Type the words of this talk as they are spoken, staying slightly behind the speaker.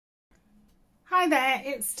Hi there,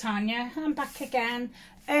 it's Tanya. I'm back again.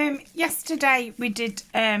 Yesterday we did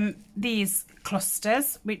these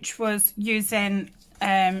clusters, which was using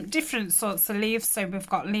different sorts of leaves. So we've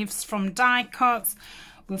got leaves from die cuts,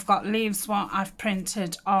 we've got leaves what I've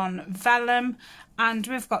printed on vellum, and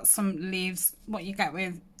we've got some leaves what you get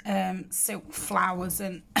with silk flowers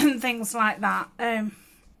and things like that. Let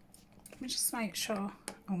me just make sure.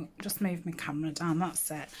 Oh, just move my camera down, that's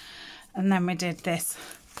it. And then we did this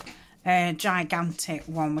gigantic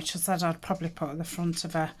one, which I said I'd probably put at the front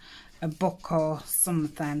of a book or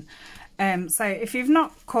something. So if you've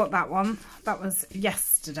not caught that one, that was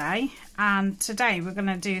yesterday, and today we're going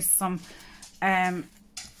to do some I'm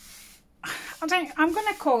going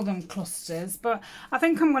to call them clusters, but I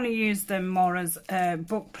think I'm going to use them more as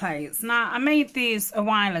book plates. Now, I made these a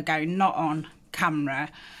while ago, not on camera.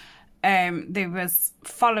 They was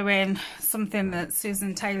following something that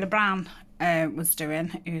Susan Taylor Brown was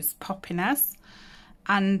doing, who's Poppiness,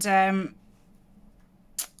 and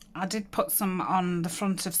I did put some on the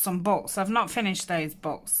front of some books. I've not finished those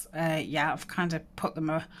books yet. I've kind of put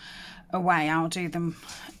them away. I'll do them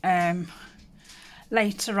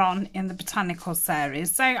later on in the Botanicals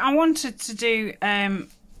series. So I wanted to do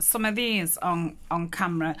some of these on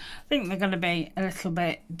camera. I think they're going to be a little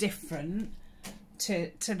bit different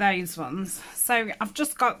to those ones. So I've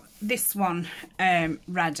just got this one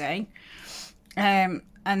ready,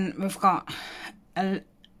 and we've got a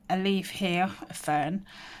leaf here, a fern,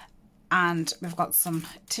 and we've got some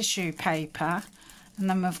tissue paper, and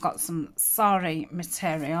then we've got some sari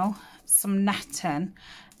material, some netting,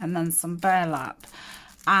 and then some burlap.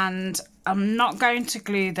 And I'm not going to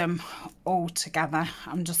glue them all together.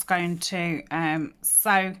 I'm just going to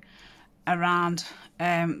sew around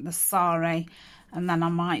the sari, and then I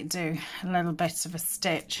might do a little bit of a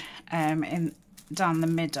stitch down the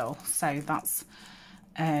middle, so that's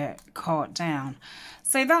caught down.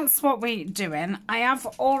 So that's what we're doing. I have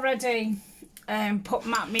already put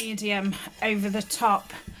matte medium over the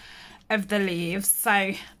top of the leaves,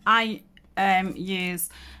 so I use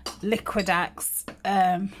Liquid-X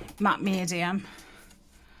matte medium.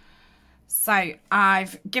 So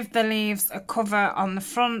I've give the leaves a cover on the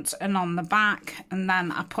front and on the back, and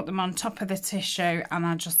then I put them on top of the tissue, and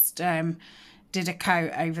I just did a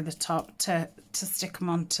coat over the top to stick them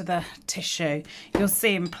onto the tissue. You'll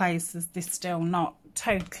see in places they're still not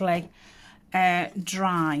totally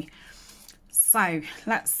dry. So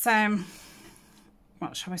let's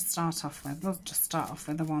what shall we start off with? We'll just start off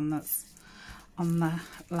with the one that's on the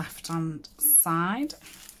left hand side.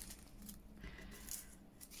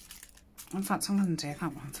 In fact, I'm going to do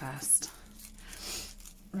that one first.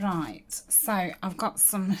 Right, so I've got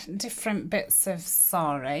some different bits of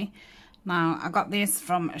sari. Now, I got these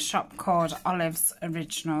from a shop called Olive's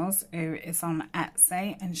Originals, who is on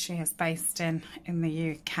Etsy, and she is based in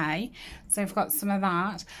the UK. So I've got some of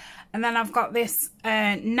that. And then I've got this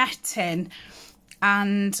netting,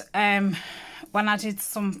 and when I did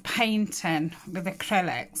some painting with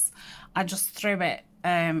acrylics, I just threw it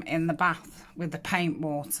in the bath with the paint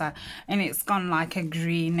water, and it's gone like a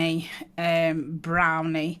greeny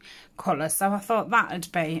browny colour, so I thought that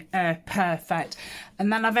would be perfect.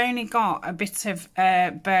 And then I've only got a bit of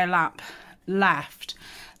burlap left,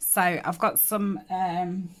 so I've got some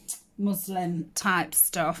muslin type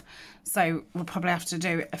stuff, so we'll probably have to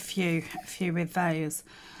do a few with those.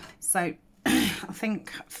 So I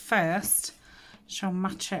think first she'll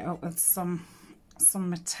match it up with some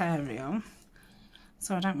material.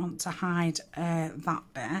 So I don't want to hide that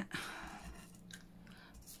bit.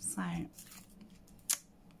 So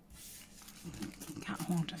get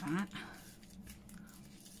hold of that.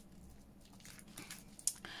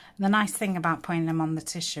 The nice thing about putting them on the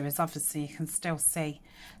tissue is obviously you can still see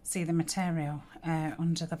the material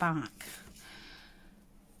under the back.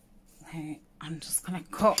 So I'm just going to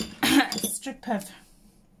cut a strip of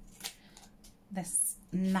this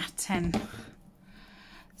netting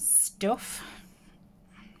stuff.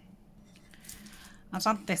 I'd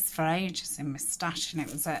had this for ages in my stash, and it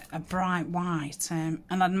was a bright white, and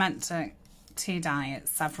I'd meant to tea dye it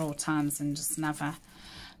several times and just never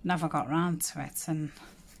got round to it. And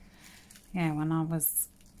yeah, when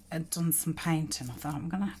I'd done some painting, I thought I'm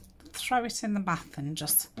gonna throw it in the bath and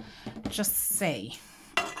just see.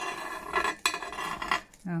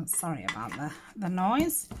 Oh, sorry about the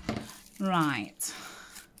noise. Right,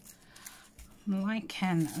 I'm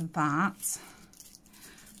liking that.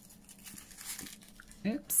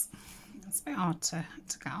 Oops, that's a bit hard to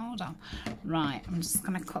get hold of. Right, I'm just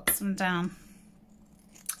going to cut some down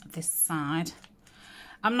this side.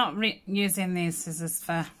 I'm not using these scissors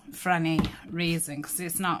for any reason, because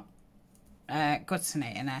it's not gutting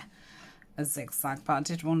it in a zigzag, but I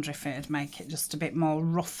did wonder if it would make it just a bit more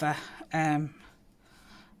rougher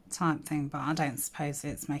type thing, but I don't suppose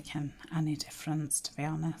it's making any difference, to be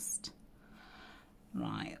honest.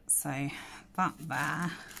 Right, so that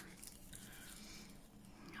there,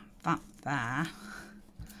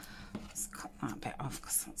 let's cut that bit off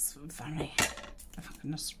because that's very, if I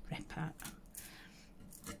can just rip it,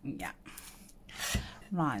 yeah.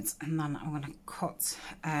 Right, and then I'm going to cut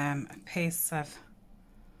a piece of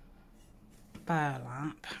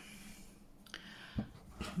burlap.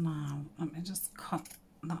 Now, let me just cut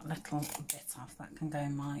that little bit off. That can go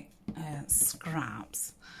in my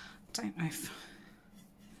scraps. Don't know if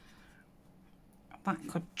that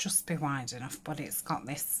could just be wide enough, but it's got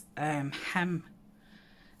this hem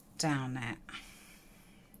down it.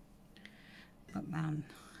 But then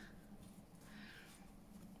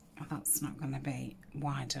that's not going to be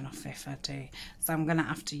wide enough if I do. So I'm going to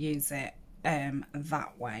have to use it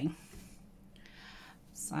that way.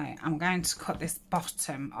 So I'm going to cut this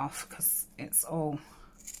bottom off because it's all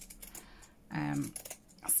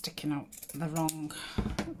sticking up the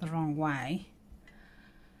wrong way.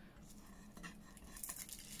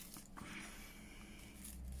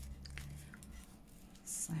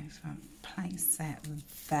 So if I place it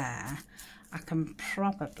there, I can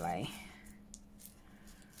probably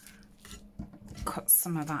cut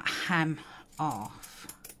some of that hem off.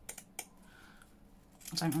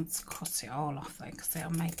 I don't want to cut it all off though, because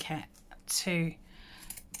it'll make it too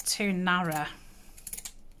narrow.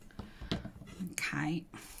 Okay,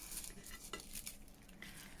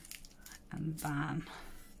 and then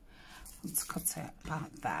let's cut it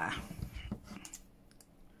about there.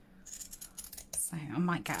 So I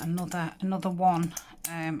might get another one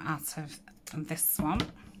out of this one.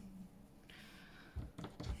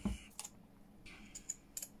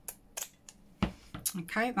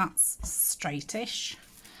 Okay, that's straightish.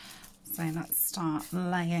 So let's start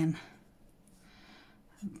laying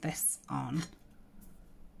this on.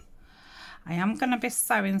 I am going to be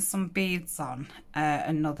sewing some beads on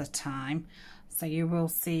another time, so you will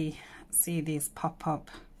see these pop up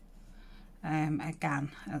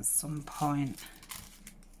again at some point.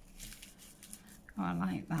 Oh, I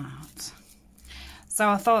like that. So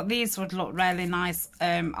I thought these would look really nice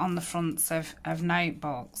on the fronts of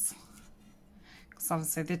notebooks, because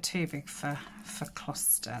obviously they're too big for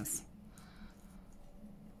clusters.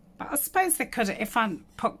 But I suppose they could, if I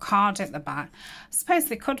put card at the back, I suppose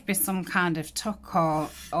there could be some kind of tuck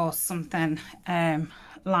or something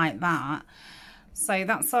like that. So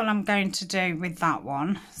that's all I'm going to do with that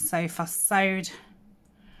one. So if I sewed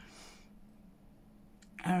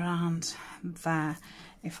around there,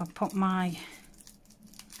 if I put my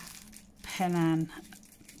pin in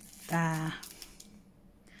there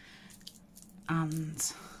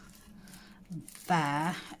and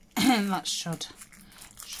there, that should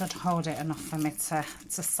hold it enough for me to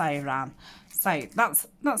sew around. So that's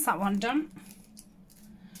that one done.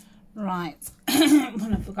 Right,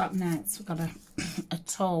 what have we got next? We've got a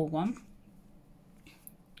tall one,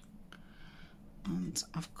 and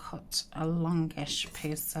I've cut a longish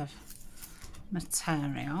piece of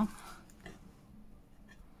material.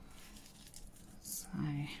 So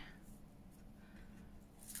I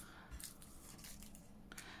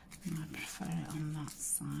prefer it on that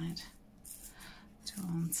side. Do I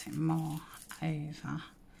want it more over?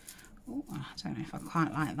 Oh, I don't know if I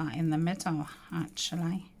quite like that in the middle,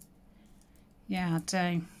 actually. Yeah, I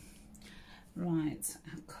do. Right,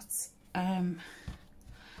 I've got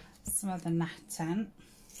some of the netting.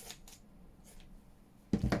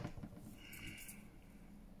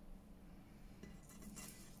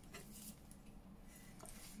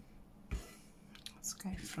 Let's go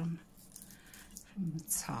from the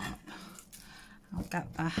top. I'll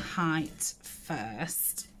get the height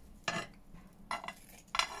first.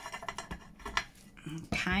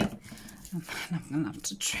 Okay, and then I'm going to have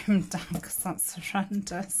to trim down because that's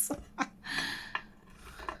horrendous.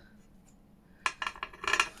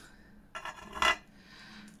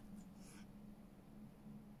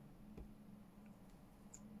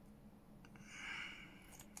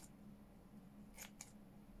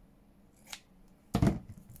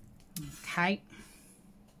 Okay.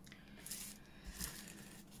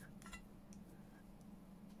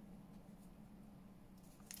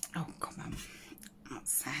 Oh, come on.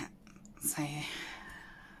 That's it. So, I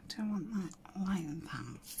don't want that like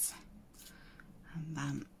that. And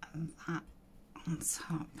then that on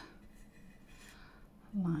top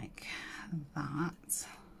like that.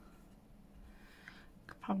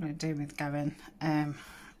 Could probably do with going a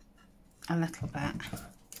little bit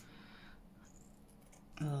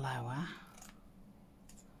lower.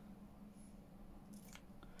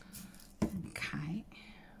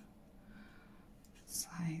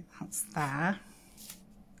 that's there.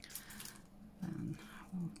 Then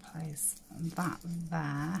we'll place that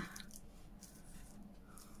there.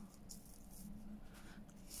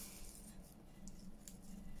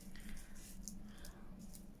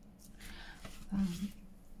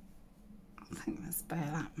 I think this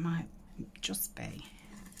burlap might just be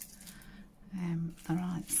the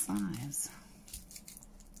right size.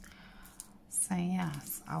 So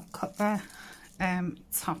yes, I'll cut the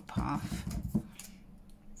top off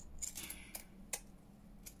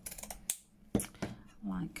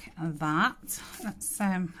like that. Let's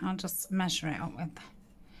I'll just measure it up with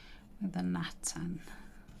the net and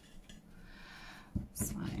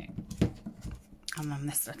so, and then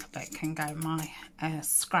this little bit can go in my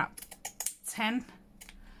scrap tin.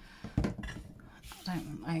 I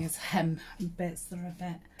don't want those hem bits, they're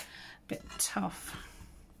a bit tough.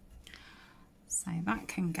 So that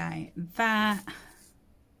can go there,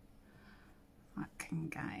 that can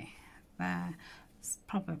go there. It's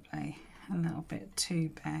probably a little bit too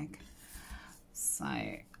big, so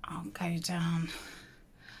I'll go down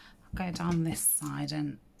this side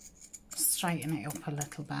and straighten it up a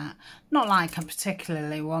little bit. Not like I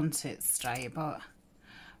particularly want it straight, but I'm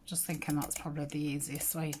just thinking that's probably the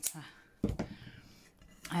easiest way to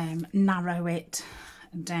narrow it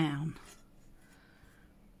down.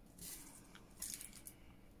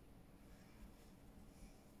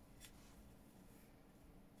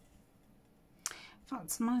 In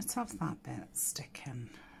fact, I might have that bit sticking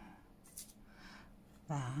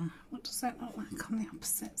there. What does it look like on the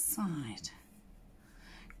opposite side?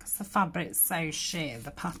 Because the fabric's so sheer,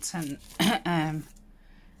 the pattern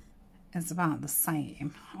is about the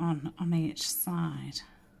same on each side.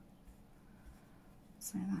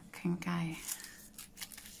 So that can go.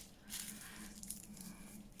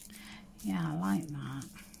 Yeah, I like that.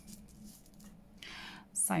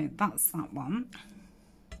 So that's that one.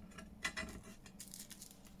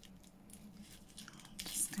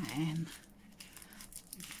 Just get in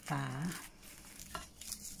there.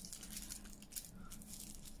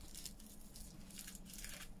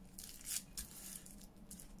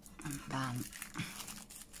 And then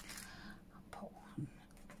I'll put one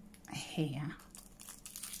here.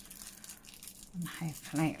 And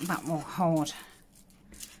hopefully that will hold.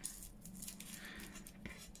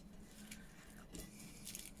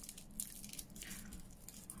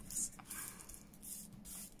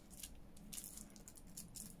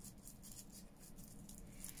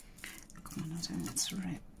 Come on, I don't want to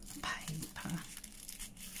rip paper.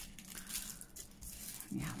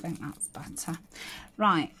 Yeah, I think that's better.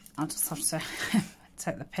 Right, I'll just have to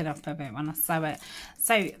take the pin off a bit when I sew it.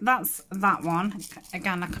 So that's that one.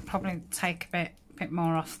 Again, I could probably take a bit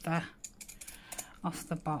more off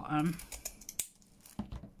the bottom.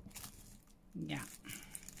 Yeah.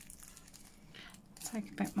 Take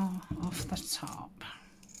a bit more off the top.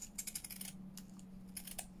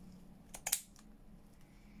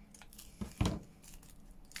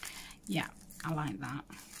 Yeah, I like that.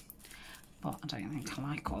 But I don't think I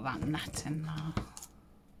like all that netting now.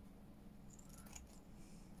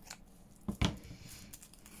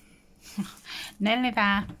 Nearly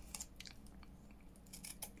there.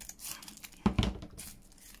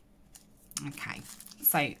 Okay,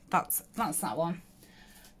 so that's that one.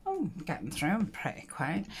 Oh, I'm getting through them pretty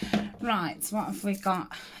quick. Right, so what have we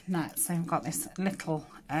got next? So we've got this little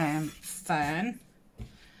fern,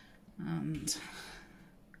 and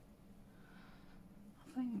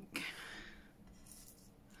I think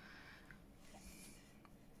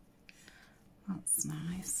that's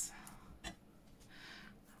nice. I've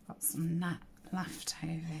got some net left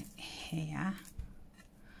over here.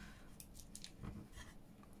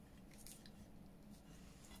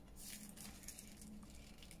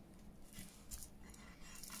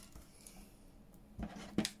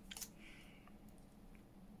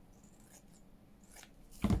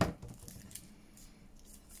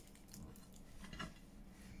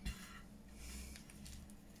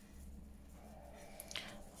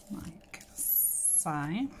 Like so,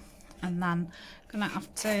 and then I'm gonna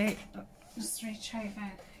have to just reach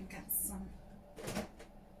over and get some.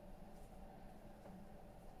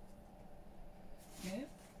 Yep.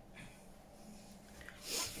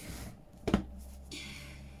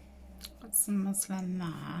 Got some muslin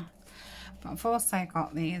there, but I've also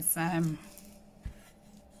got these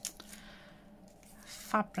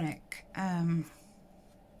fabric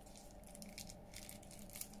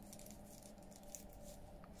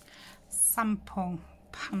sample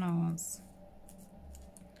panels.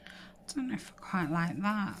 I don't know if I quite like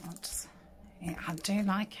that. Yeah, I do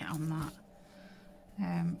like it on that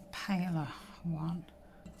paler one.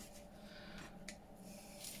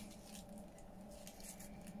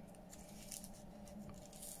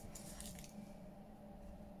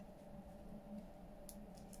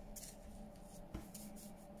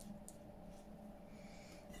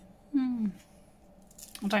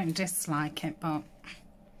 I don't dislike it, but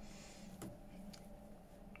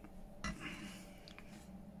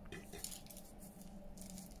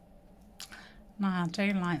no, I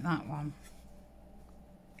do like that one.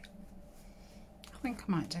 I think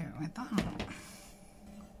I might do it with that.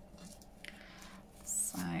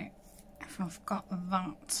 So if I've got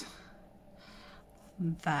that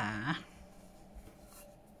there,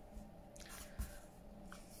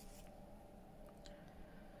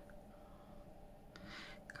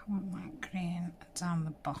 I want that green down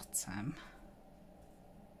the bottom,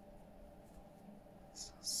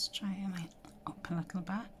 so straighten it up a little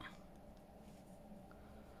bit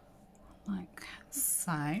like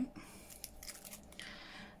so.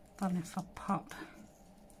 Then if I pop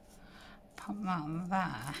that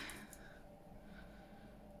there,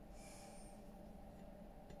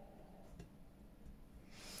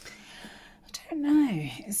 I don't know,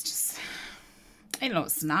 it's just, it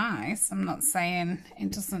looks nice. I'm not saying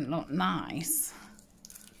it doesn't look nice.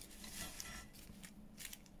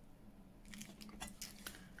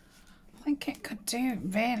 I think it could do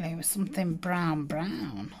really with something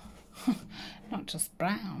brown. Not just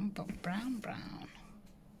brown, but brown.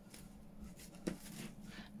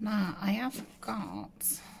 Now I have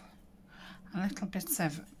got a little bit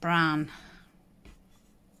of brown,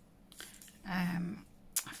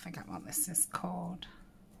 I forget what this is called.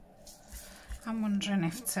 I'm wondering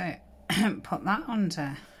if to put that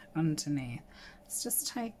underneath. Let's just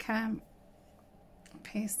take a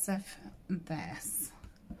piece of this.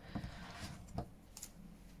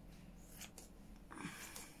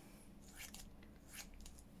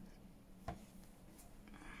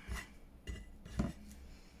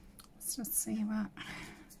 Let's just see what.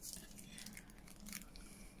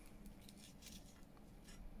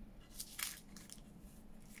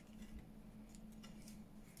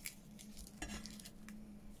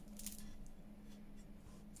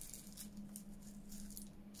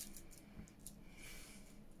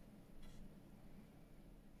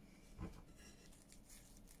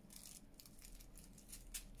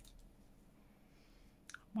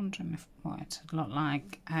 Wondering if what it'd look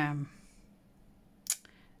like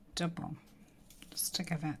double, just to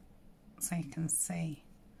give it so you can see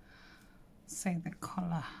the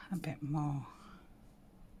colour a bit more.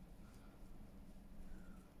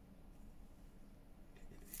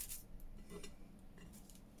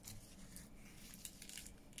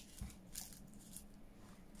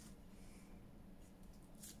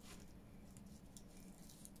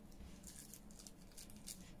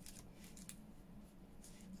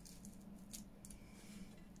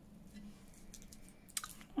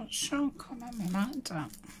 Not sure, come on, we might do.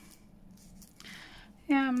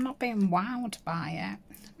 Yeah, I'm not being wowed by it.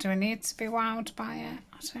 Do I need to be wowed by it?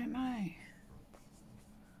 I don't know.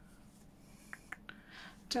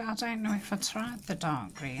 I don't know if I tried the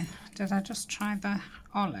dark green. Did I just try the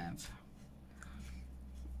olive?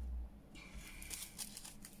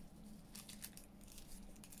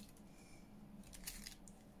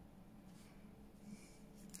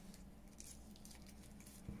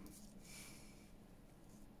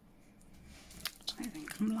 I don't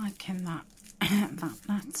think I'm liking that that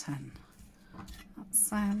pattern. Let's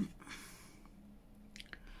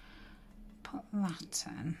put that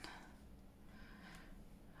in.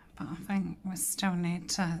 But I think we still need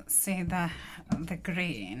to see the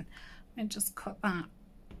green. Let me just cut that.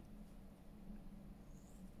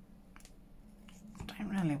 I don't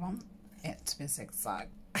really want it to be zigzag.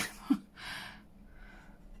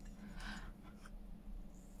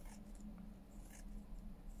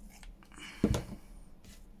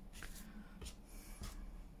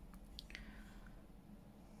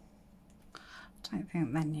 I don't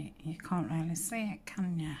think then you can't really see it,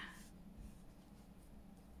 can you?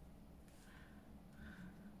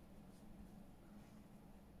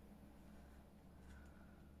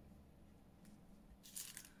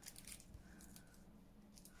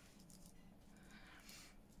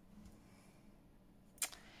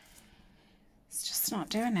 It's just not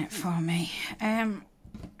doing it for me.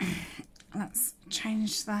 Let's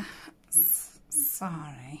change the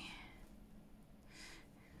sari.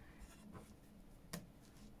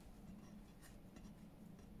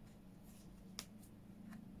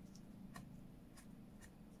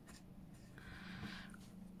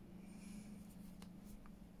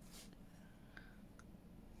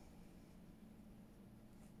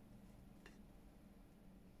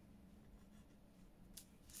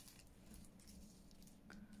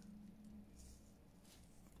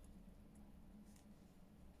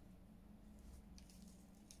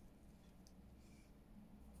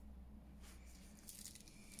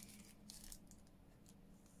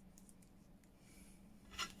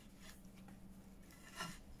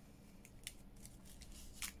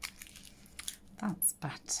 That's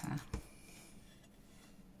better.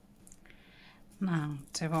 Now,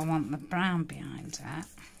 do I want the brown behind it?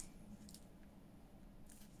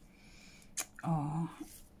 Or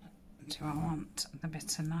do I want the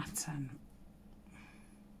bit of matting?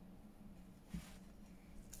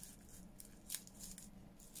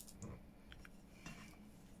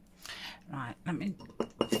 Right, let me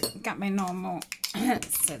get my normal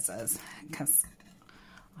scissors, because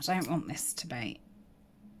I don't want this to be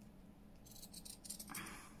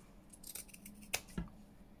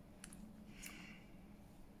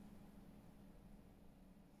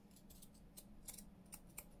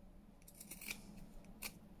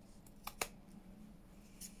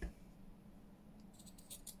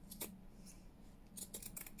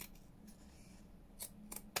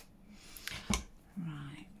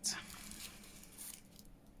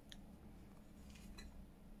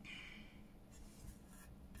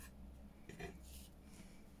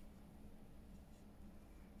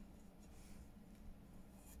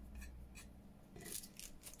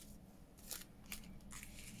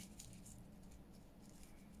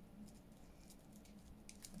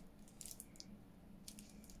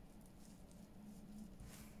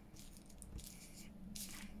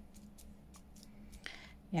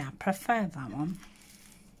yeah, I prefer that one.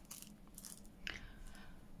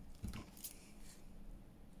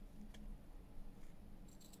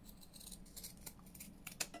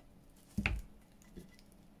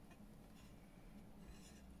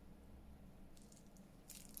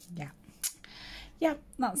 Yeah. Yep,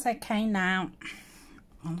 that's okay now.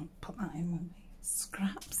 I'll put that in with the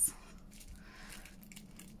scraps.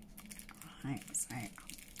 Right, so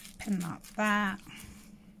pin that there.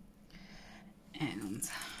 And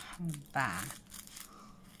there.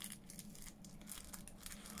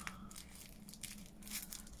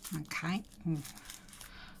 Okay,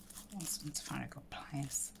 wasn't a very good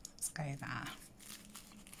place. Let's go there.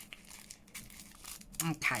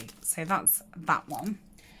 Okay, so that's that one.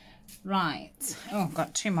 Right. Oh, I've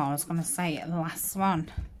got two more. I was going to say the last one.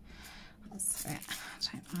 That's it.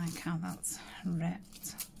 I don't like how that's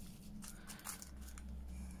ripped.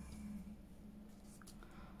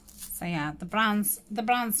 So yeah, the brown's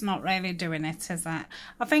not really doing it, is it?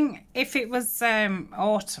 I think if it was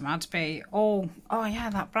autumn, I'd be all, oh yeah,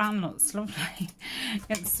 that brown looks lovely.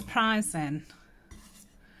 It's surprising.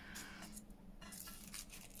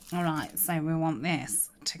 All right, so we want this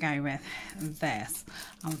to go with this.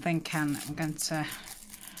 I'm thinking I'm going to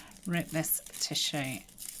rip this tissue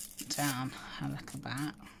down a little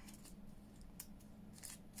bit.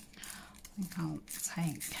 I think I'll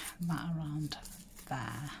take that around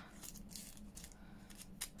there.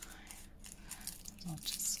 I'll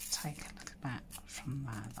just take a little bit from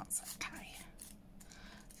there, that's okay.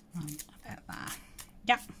 And a bit there.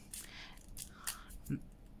 Yep.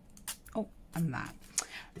 Oh, and that.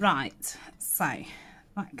 Right, so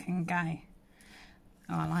that can go.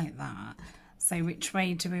 Oh, I like that. So which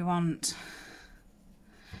way do we want?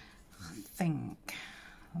 I think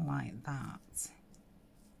like that.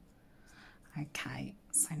 Okay,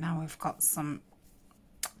 so now we've got some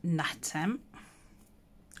netting.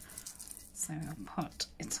 So we'll put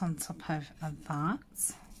it on top of that.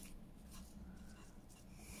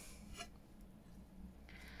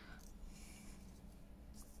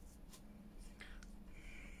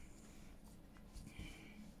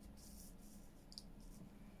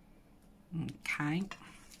 Okay.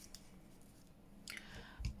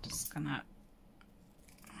 Just gonna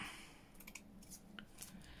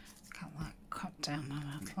get that cut down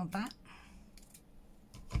a little bit.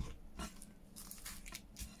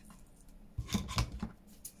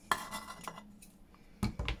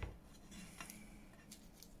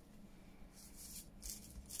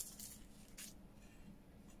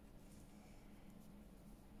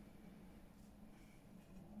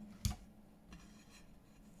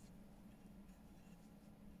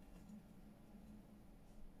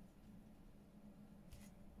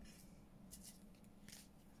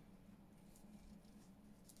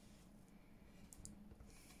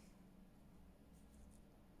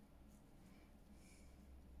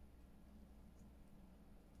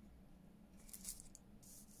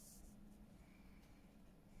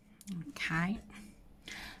 Okay,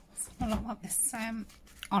 let's have a look what this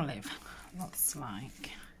olive looks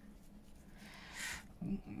like.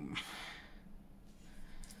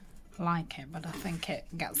 Like it, but I think it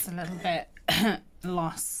gets a little bit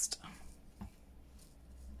lost.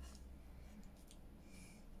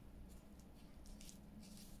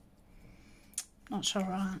 Not sure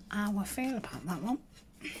how I feel about that one.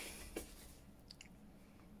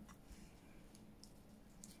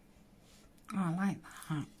 Oh, I like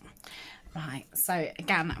that. Right, so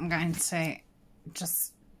again, I'm going to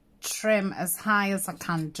just trim as high as I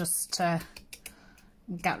can just to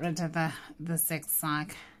get rid of the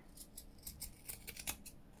zigzag.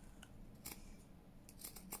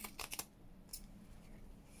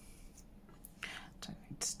 Don't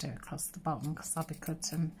need to do it across the bottom because I'll be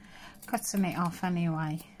cutting it off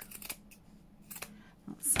anyway.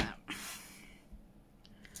 That's it.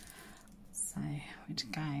 So we'd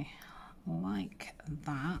go like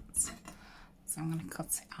that. So I'm going to cut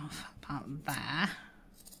it off about there.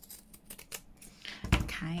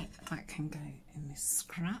 Okay, that can go in my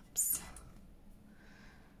scraps.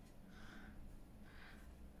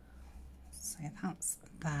 So that's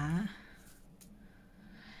there.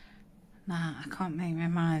 Now I can't make my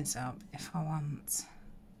mind up if I want.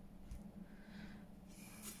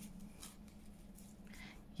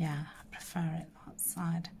 Yeah, I prefer it that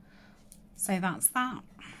side. So that's that.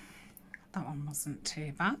 That one wasn't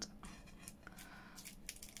too bad.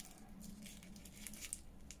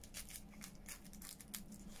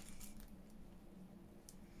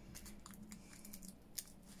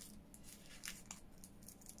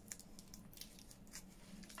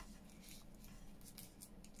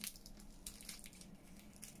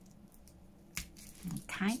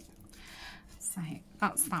 Okay, so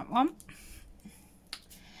that's that one.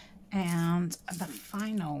 And the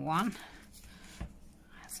final one,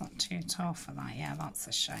 it's not too tall for that. Yeah, that's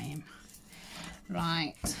a shame.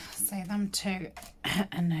 Right, so them two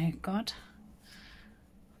are no good.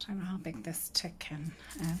 I don't know how big this chicken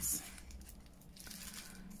is.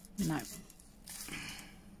 No.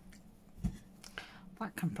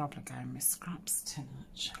 That can probably go in my scraps too,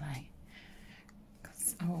 actually.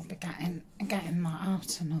 Because I will be getting that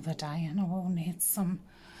out another day, and I will need some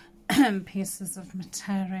pieces of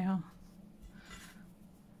material.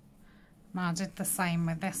 Now I did the same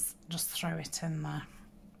with this, just throw it in there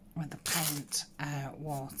with the paint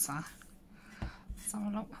water. So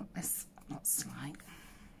I'll look what this looks like.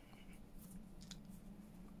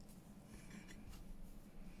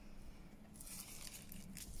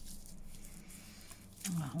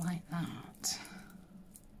 Oh, I like that.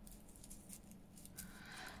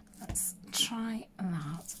 Let's try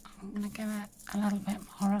that. I'm going to give it a little bit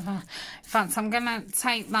more of a... In fact, I'm going to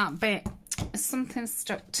take that bit. Something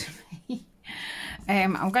stuck to me.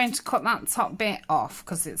 I'm going to cut that top bit off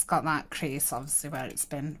because it's got that crease, obviously, where it's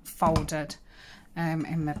been folded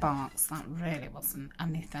in my box. That really wasn't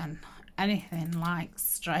anything like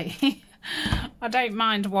straight. I don't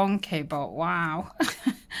mind wonky, but wow.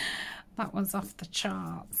 That was off the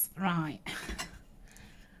charts. Right.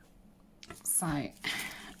 So...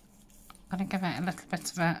 I'm going to give it a little bit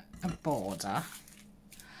of a border.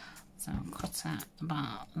 So I'll cut it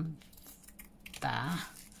about there.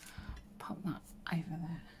 Pop that over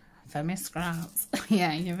there. For my scraps.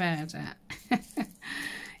 Yeah, you've heard it.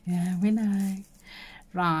 Yeah, we know.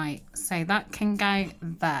 Right, so that can go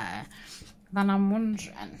there. Then I'm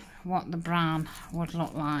wondering what the brown would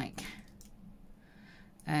look like.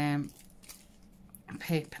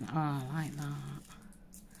 Peeping, oh, I like that.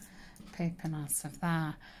 Peeping out of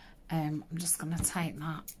there. I'm just going to take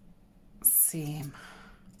that seam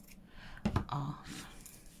off.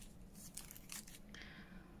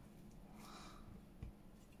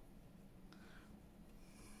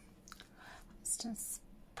 Let's just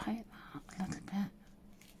paint that a little bit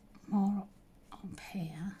more up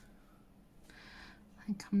here. I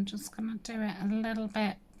think I'm just going to do it a little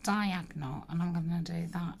bit diagonal, and I'm going to do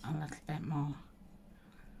that a little bit more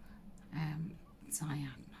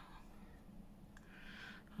diagonal.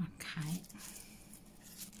 Okay,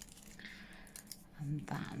 and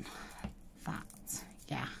then that,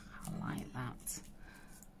 yeah, I like that.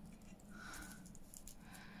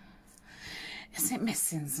 Is it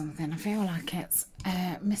missing something? I feel like it's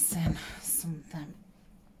missing something.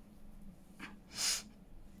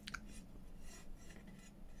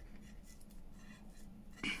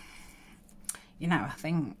 You know, I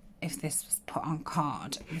think if this was put on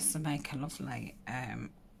card, this would make a lovely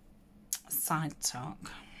side tuck.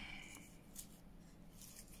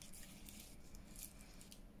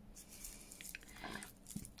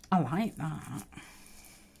 I like that.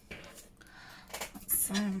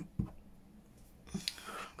 So I'm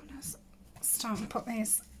gonna start and put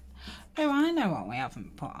these. Oh, I know what we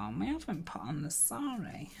haven't put on. We haven't put on the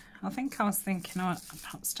sari. I think I was thinking, oh, I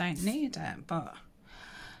perhaps don't need it, but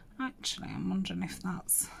actually I'm wondering if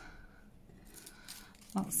that's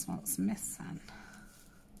what's missing.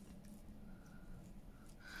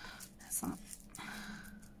 Is that?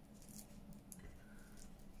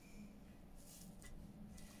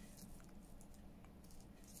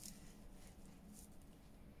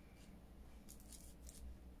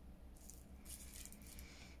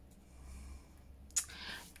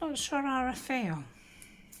 Not sure how I feel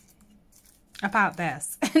about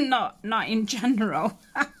this. not in general.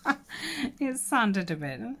 It sounded a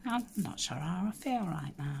bit, I'm not sure how I feel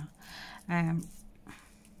right now.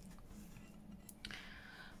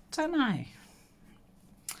 Don't know.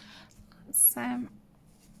 Let's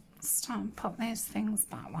start and put these things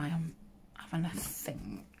back while I'm having a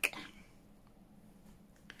think.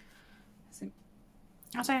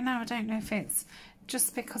 I don't know if it's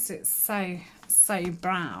just because it's so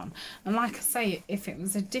brown, and like I say, if it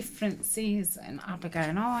was a different season I'd be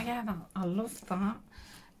going, oh yeah, I love that.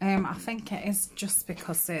 I think it is just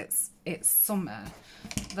because it's summer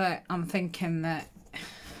that I'm thinking that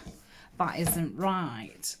isn't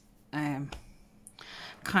right,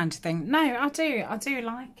 kind of thing. No, I do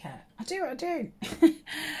like it. I do.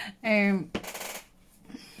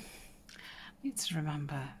 Need to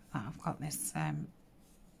remember that I've got this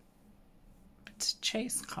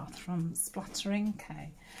cheesecloth from Splattering Co.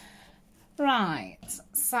 Right,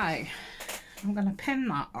 so I'm going to pin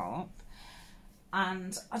that up,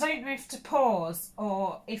 and I don't know if to pause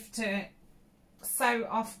or if to sew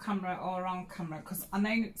off camera or on camera, because I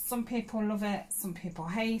know some people love it, some people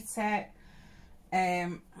hate it,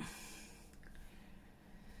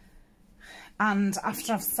 and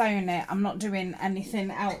after I've sewn it, I'm not doing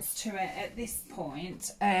anything else to it at this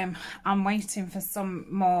point. I'm waiting for some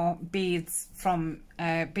more beads from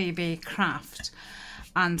BB Craft,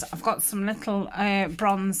 and I've got some little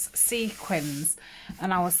bronze sequins,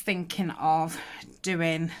 and I was thinking of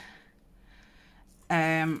doing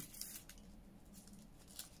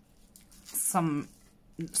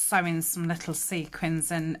sewing some little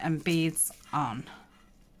sequins and beads on.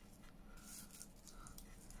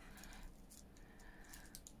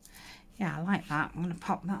 Yeah, I like that. I'm going to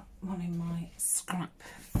pop that one in my scrap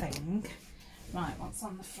thing. Right, what's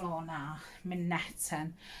on the floor now? My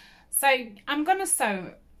netting. So I'm going to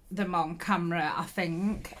sew them on camera, I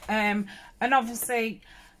think. And obviously,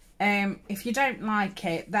 if you don't like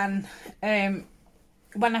it, then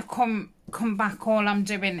when I come back, all I'm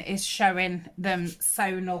doing is showing them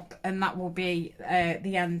sewn up, and that will be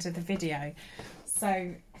the end of the video.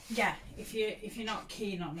 So yeah, if you're not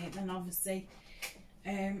keen on it, then obviously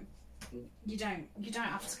you don't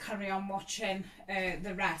have to carry on watching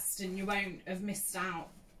the rest, and you won't have missed out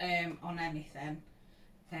on anything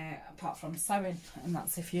apart from sewing, and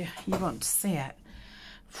that's if you want to see it.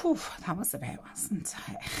 Whew, that was a bit, wasn't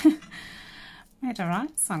it? Made a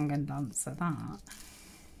right song and dance of that.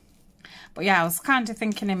 But yeah, I was kind of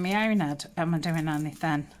thinking in my own head, am I doing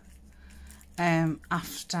anything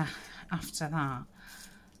after that?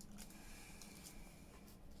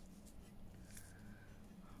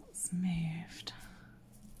 It's moved.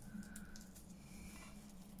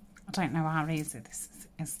 I don't know how easy this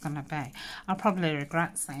is going to be. I'll probably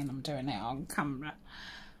regret saying I'm doing it on camera.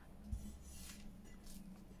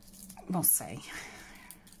 We'll see.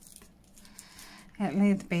 It'll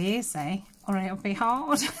either be easy or it'll be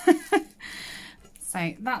hard.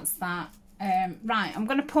 So that's that. Right, I'm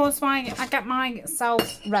going to pause while I get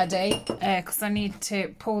myself ready, because I need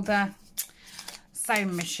to pull the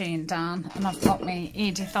sewing machine down, and I've got my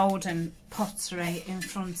Edith Olden pottery in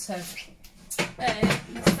front of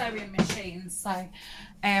the sewing machine. So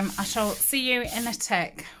I shall see you in a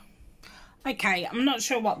tick. Okay, I'm not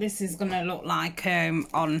sure what this is going to look like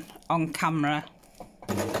on camera.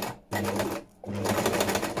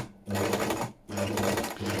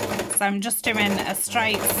 So I'm just doing a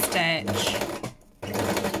straight stitch.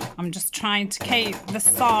 I'm just trying to keep the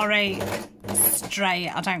sari straight.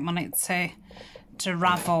 I don't want it to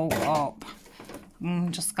ravel up.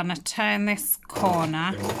 I'm just going to turn this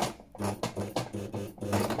corner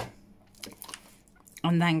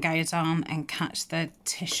and then go down and catch the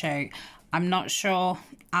tissue. I'm not sure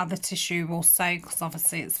how the tissue will sew, because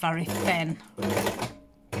obviously it's very thin.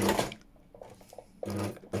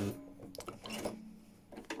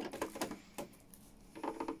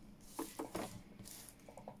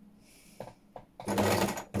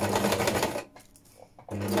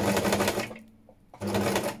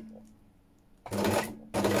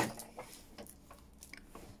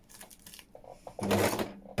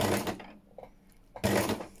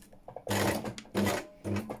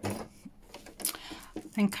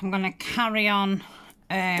 I think I'm going to carry on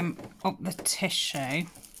up the tissue.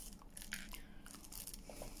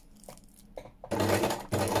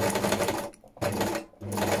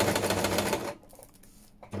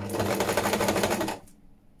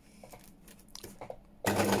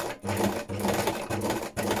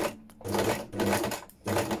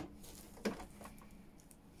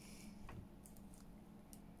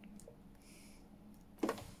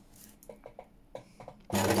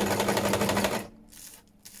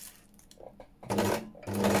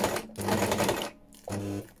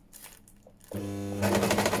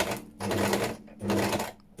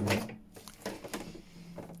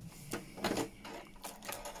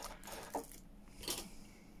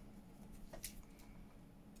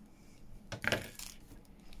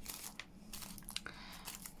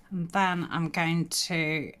 And then I'm going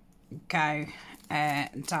to go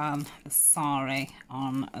down the sari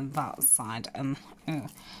on that side, and oh,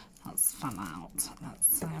 that's fell out.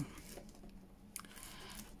 Let's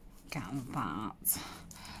get that.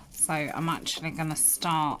 So I'm actually going to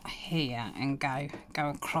start here and go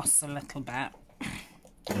across a little bit.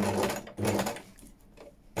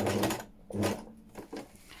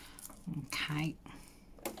 Okay.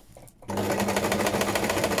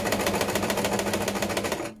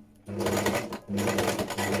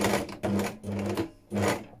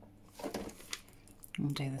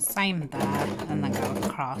 We'll do the same there and then go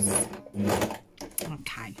across.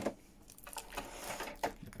 Okay.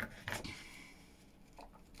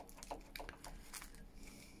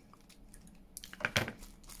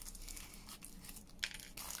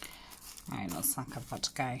 It looks like I've got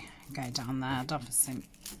to go down there. I'd obviously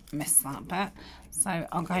missed that bit. So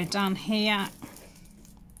I'll go down here.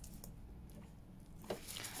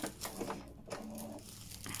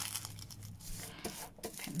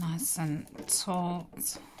 Nice and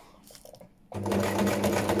taut.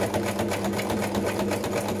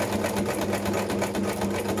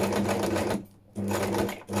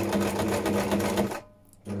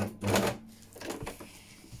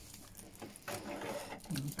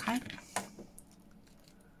 Okay.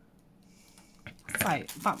 So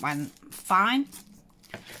that went fine.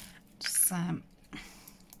 Just got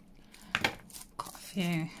a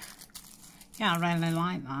few. Yeah, I really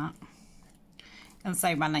like that. And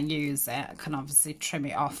so when I use it, I can obviously trim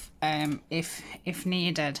it off if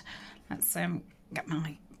needed. Let's get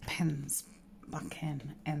my pins back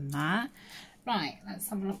in there. Right, let's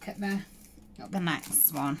have a look at the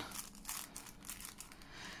next one.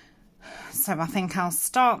 So I think I'll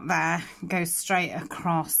start there, go straight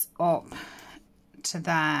across up to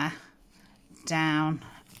there, down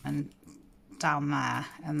and down there,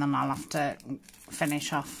 and then I'll have to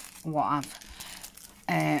finish off what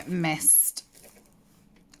I've missed.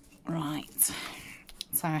 Right,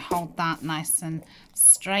 so hold that nice and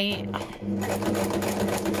straight. Go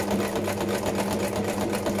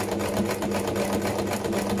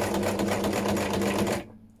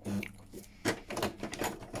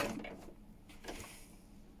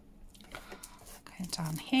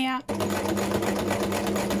down here.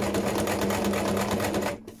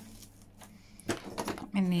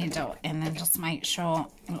 Put my needle in and just make sure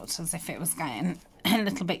it looks as if it was getting a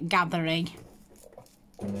little bit gathery.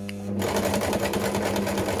 So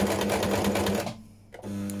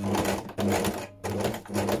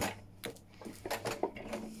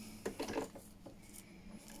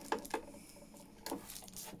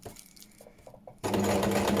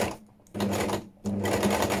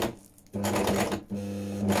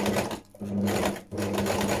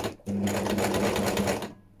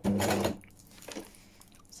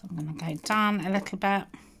I'm going to go down a little bit.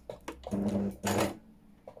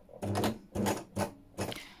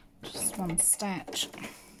 One stitch,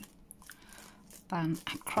 then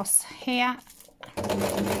across here,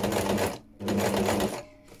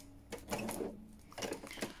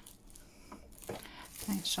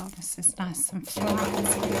 make sure this is nice and flat.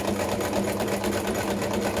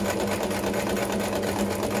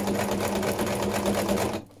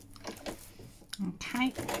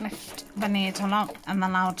 Okay, lift the needle up, and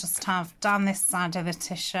then I'll just have down this side of the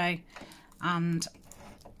tissue and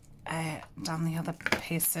down the other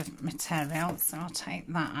piece of material. So I'll take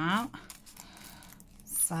that out.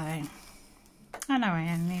 So I know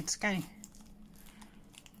I need to go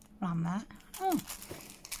around there. Oh,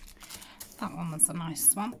 that one was a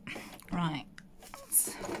nice one. Right.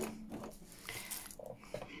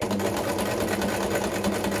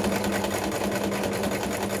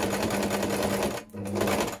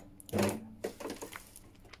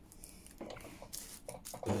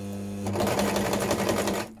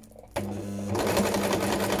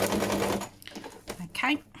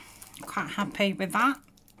 Quite happy with that.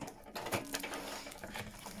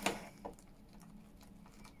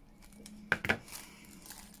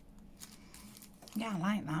 Yeah, I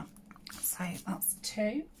like that. So that's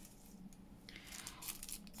 2.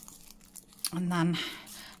 And then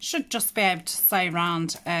should just be able to sew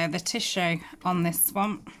around the tissue on this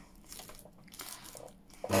one.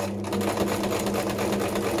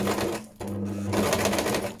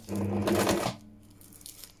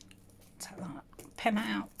 Take that pin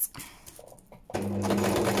out.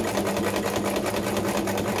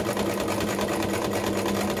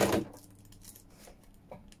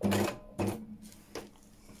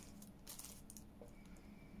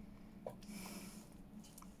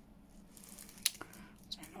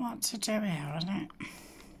 What to do here, isn't it?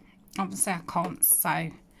 Obviously I can't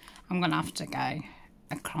sew. I'm gonna have to go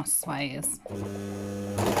crossways.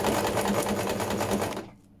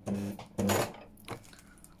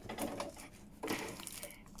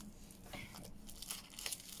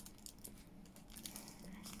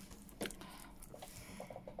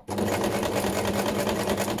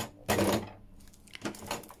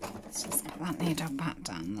 Let's just put that needle back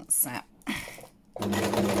down, that's it.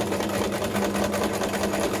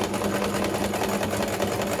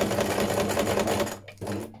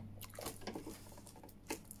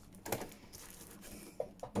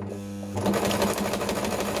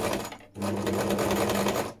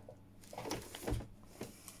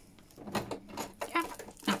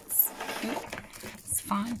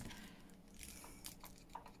 Fine.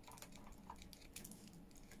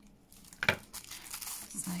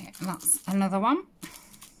 So that's another one.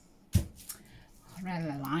 I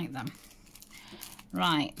really like them.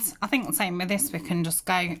 Right, I think the same with this, we can just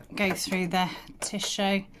go through the tissue.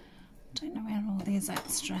 I don't know where all these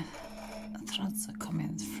extra threads are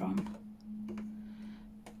coming from.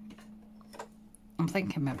 I'm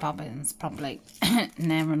thinking my bobbin's probably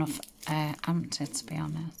near enough empty, to be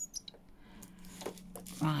honest.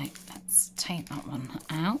 Right, let's take that one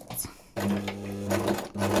out.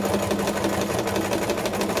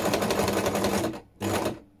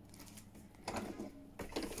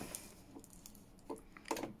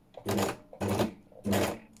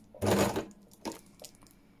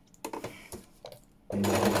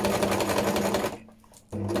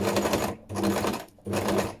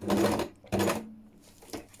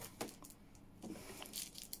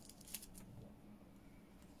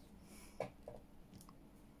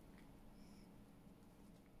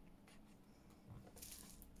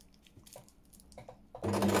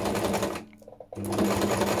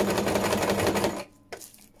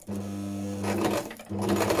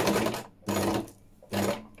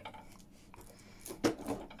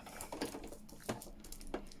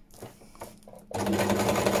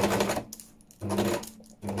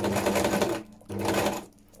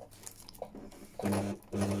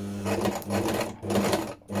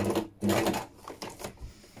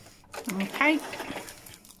 Okay.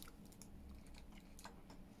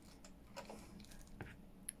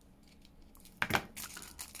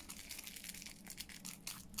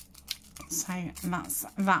 So that's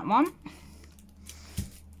that one.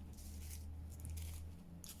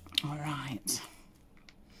 All right.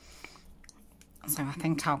 So I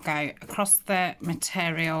think I'll go across the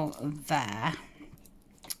material there.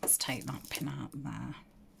 Let's take that pin out there.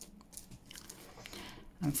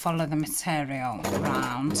 And follow the material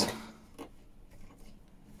round.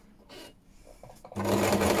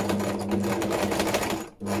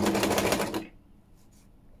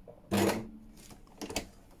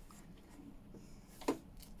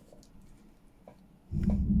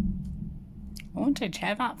 Oh, did you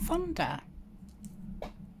hear that thunder?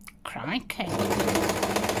 Crikey.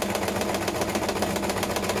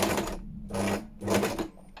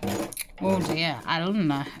 Oh dear,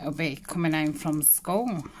 Eleanor will be coming home from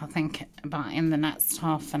school, I think about in the next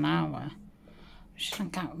half an hour.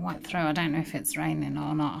 Shouldn't get wet through. I don't know if it's raining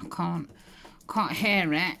or not. I can't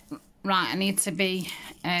hear it. Right, I need to be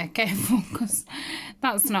careful because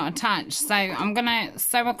that's not attached. So I'm gonna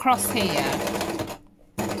sew across here.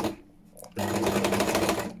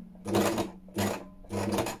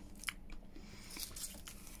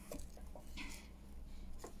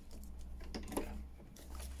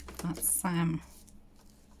 That's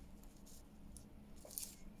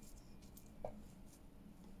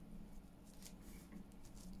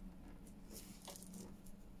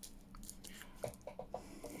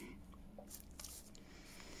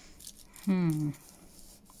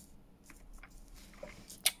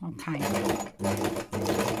okay.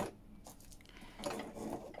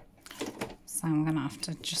 So I'm gonna have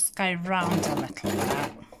to just go round a little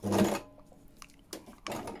bit.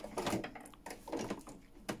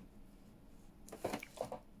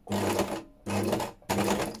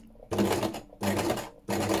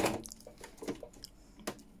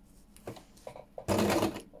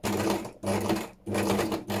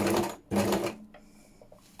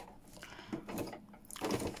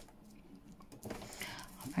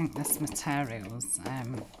 I think this material's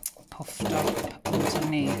puffed up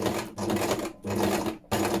underneath,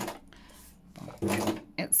 but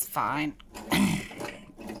it's fine.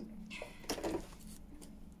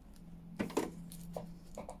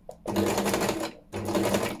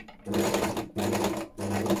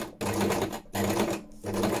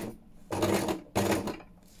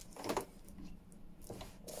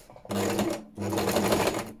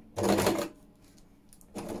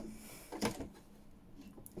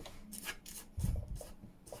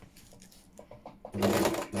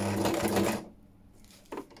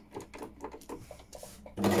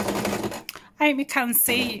 hope you can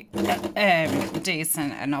see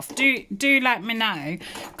decent enough. Do let me know,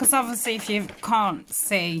 because obviously if you can't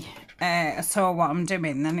see at all what I'm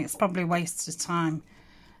doing, then it's probably a waste of time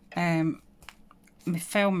me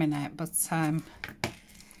filming it. But I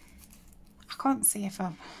can't see if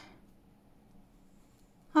I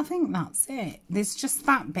think that's it. There's just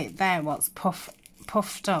that bit there what's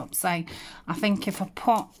puffed up. So I think if I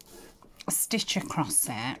put a stitch across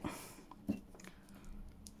it,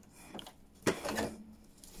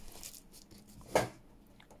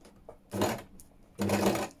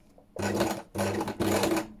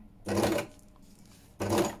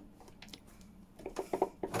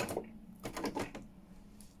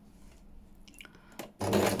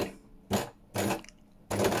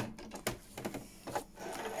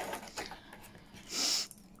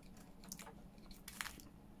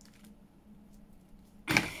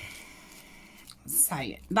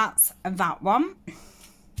 so that's that one,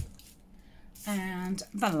 and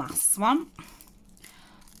the last one.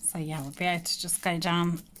 So yeah, we'll be able to just go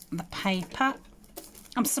down the paper.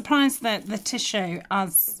 I'm surprised that the tissue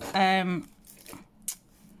has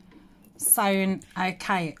sewn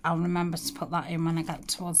okay. I'll remember to put that in when I get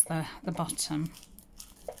towards the bottom.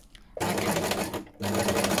 Okay.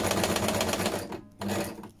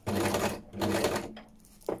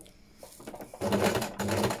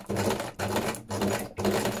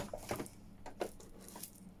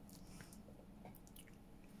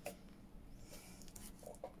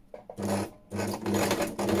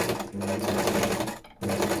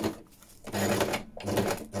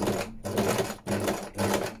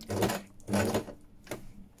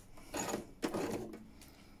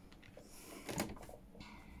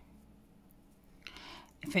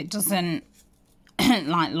 If it doesn't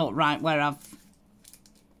like look right where I've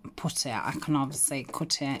put it, I can obviously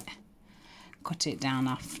cut it down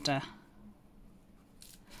after.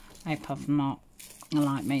 I hope I've not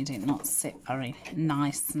made it not sit very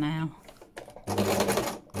nice now.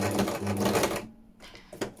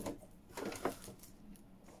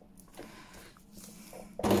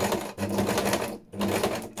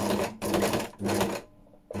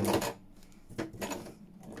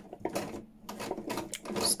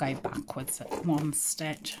 Go backwards at one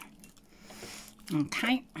stitch.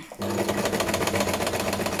 Okay.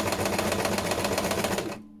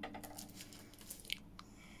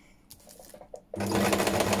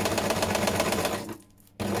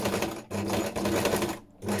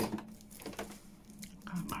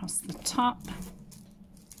 Across the top.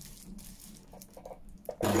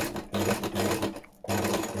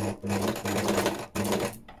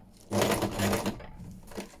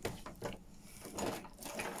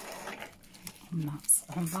 And that's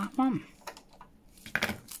on that one.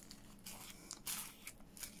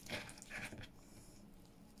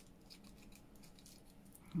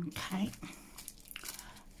 Okay,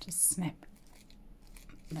 just snip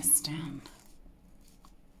this down.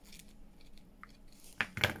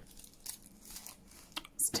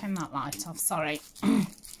 Let's turn that light off, sorry.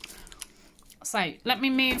 So let me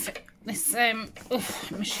move this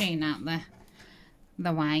machine out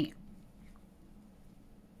the way.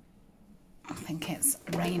 I think it's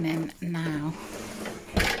raining now.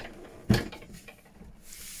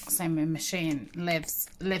 So my machine lives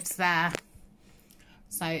there,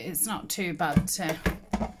 so it's not too bad to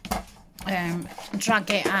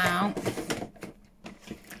drag it out.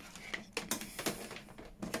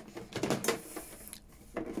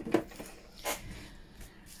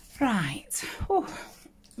 Right. Oh,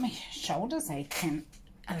 my shoulder's aching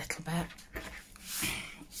a little bit.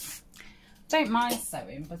 Don't mind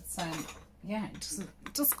sewing, but yeah, it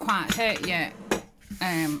does quite hurt your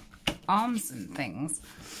arms and things.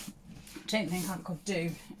 Don't think I could do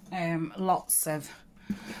lots of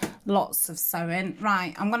sewing.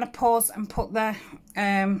 Right, I'm going to pause and put the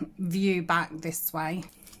view back this way.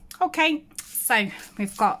 Okay, so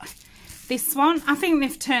we've got this one. I think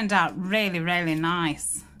they've turned out really, really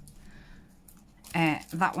nice.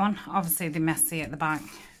 That one, obviously they're messy at the back.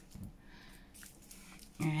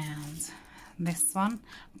 And this one,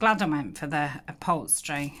 glad I went for the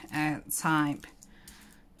upholstery type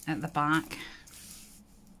at the back.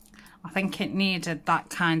 I think it needed that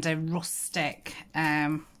kind of rustic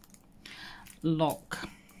look.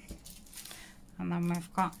 And then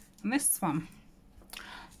we've got this one.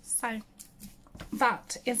 So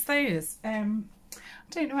that is those. I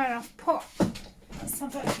don't know where I've put, let's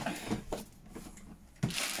have a, I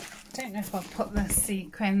don't know if I've put the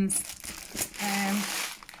sequins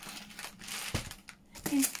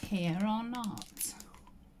in here or not.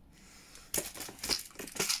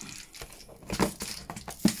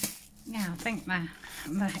 Yeah, I think they're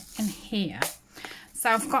in here. So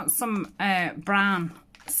I've got some brown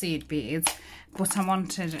seed beads, but I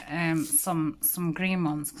wanted some green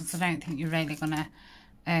ones because I don't think you're really gonna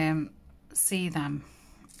see them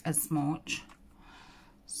as much.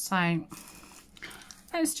 So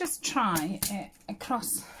let's just try it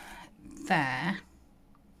across there.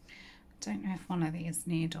 Don't know if one of these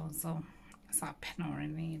needles or is that a pin or a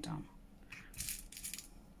needle.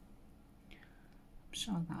 I'm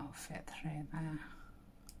sure that'll fit through there.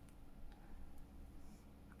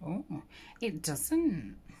 Oh, it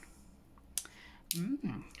doesn't.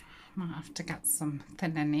 Might have to get some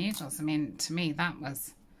thinner needles. I mean, to me that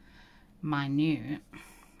was minute.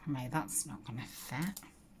 I mean, that's not going to fit.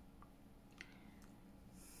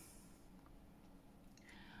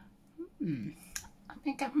 Let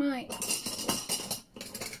me get my...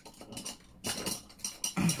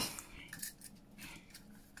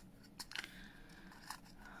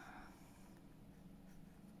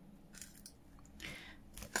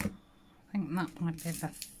 I think that might be the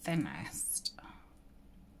thinnest.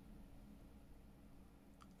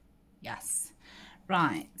 Yes.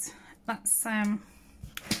 Right. Let's I'm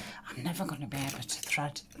never going to be able to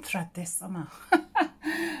thread this, am I?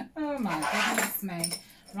 Oh my goodness me.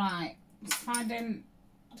 Right. Just finding,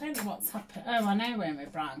 I don't know what's happened. Oh, I know where my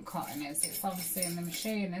brown cotton is. It's obviously in the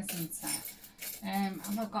machine, isn't it?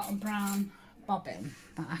 Have I got a brown bobbin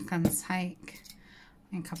that I can take?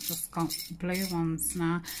 I think I've just got blue ones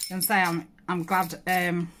now. I can say I'm glad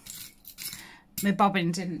my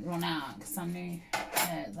bobbin didn't run out because I knew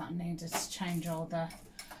that I needed to change all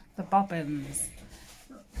the bobbins.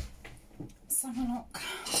 Let's have a look.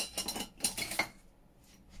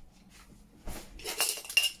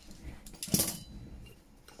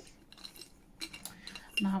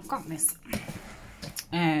 Now I've got this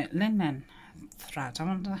linen thread. I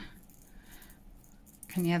wonder,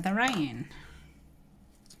 can you hear the rain?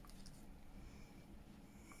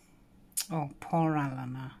 Oh, poor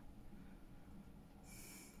Eleanor.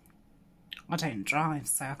 I don't drive,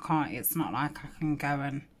 so I can't, it's not like I can go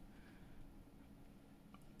and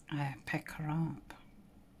pick her up.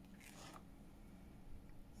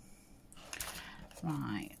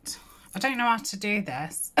 Right. I don't know how to do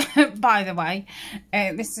this, by the way.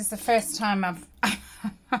 This is the first time I've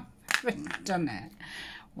done it.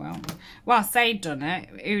 Well, I say done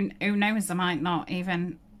it. Who knows, I might not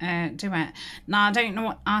even do it. Now, I don't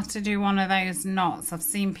know how to do one of those knots. I've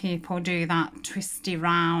seen people do that twisty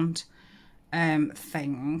round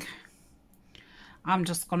thing. I'm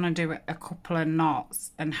just going to do a couple of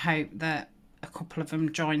knots and hope that a couple of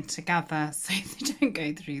them join together so they don't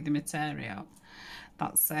go through the material.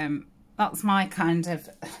 That's my kind of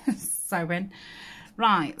sewing.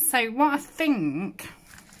 Right, so what I think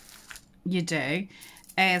you do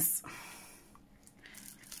is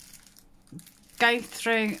go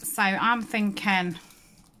through, so I'm thinking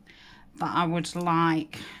that I would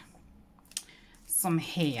like some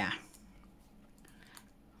here.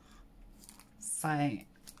 So I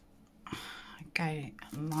go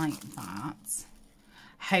like that.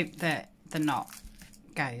 Hope that the knot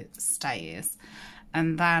stays.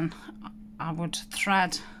 And then I would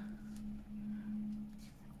thread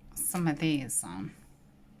some of these on.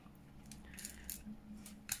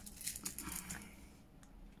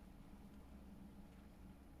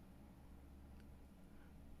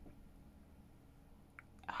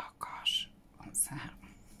 Oh gosh, what's that?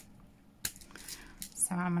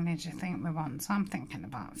 So how many do you think we want? So I'm thinking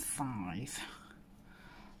about 5.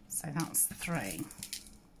 So that's 3.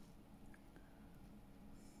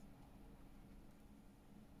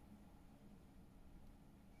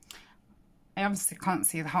 I obviously can't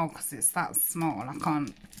see the hole because it's that small. I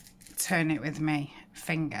can't turn it with my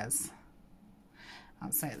fingers.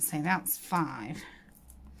 That's it. See, that's 5.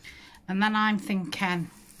 And then I'm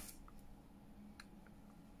thinking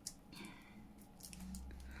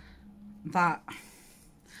that,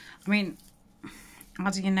 I mean,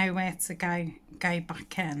 how do you know where to go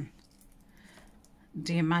back in?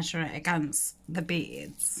 Do you measure it against the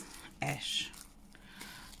beads-ish?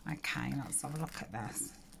 Okay, let's have a look at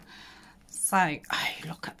this. So, oh,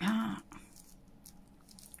 look at that.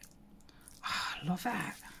 Oh, I love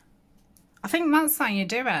it. I think that's how you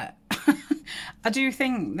do it. I do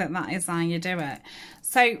think that that is how you do it.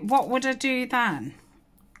 So, what would I do then?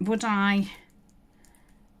 Would I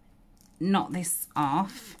knot this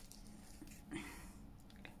off?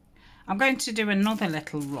 I'm going to do another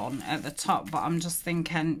little run at the top, but I'm just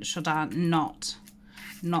thinking, should I knot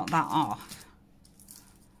that off?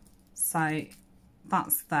 So,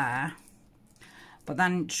 that's there. But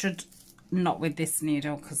then should not with this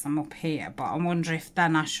needle because I'm up here, but I wonder if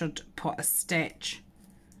then I should put a stitch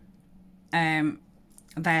there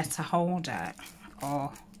to hold it,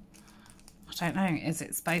 or I don't know, is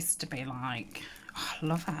it supposed to be like, oh, I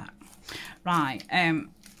love it. Right,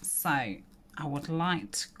 so I would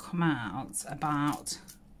like to come out about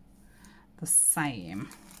the same-ish.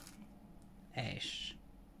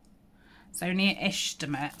 It's only an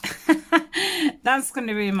estimate. That's going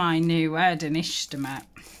to be my new word, an estimate.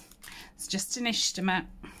 It's just an estimate.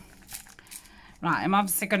 Right, I'm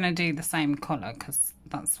obviously going to do the same colour because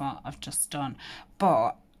that's what I've just done.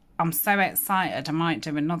 But I'm so excited, I might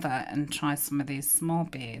do another and try some of these small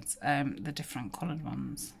beads, the different coloured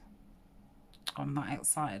ones. I'm that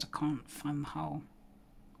excited, I can't find the hole.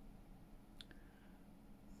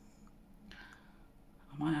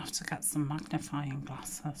 I might have to get some magnifying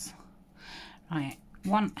glasses. Right,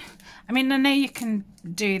 one, I mean, I know you can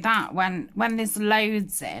do that when there's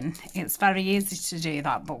loads in, it's very easy to do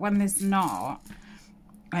that, but when there's not,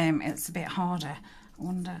 it's a bit harder. I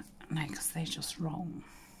wonder, no, because they just roll.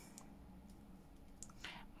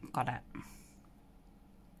 Got it.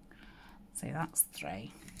 See, that's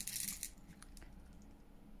 3.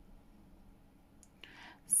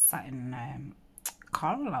 Setting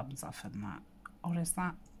car alarms off in that. Or is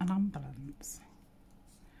that an ambulance?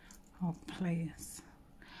 Oh, please.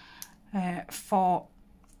 4.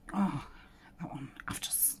 Oh, that one. I've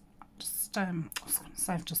just I was going to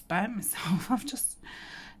say I've just burnt myself. I've just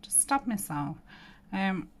stabbed myself.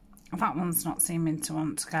 That one's not seeming to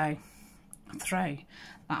want to go through.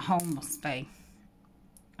 That hole must be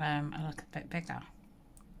a little bit bigger,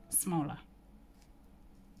 smaller.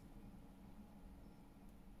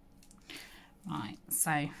 Right,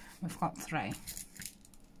 so we've got 3,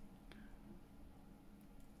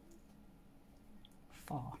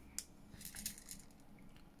 4,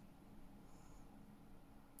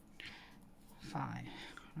 5.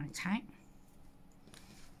 Okay.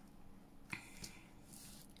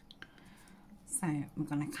 So we're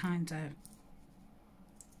going to kind of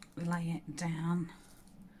lay it down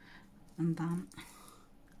and then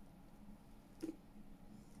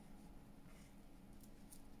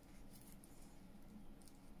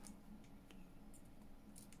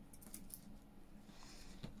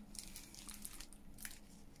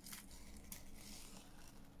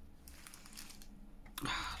oh,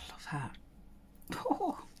 I love that.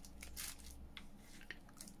 Oh.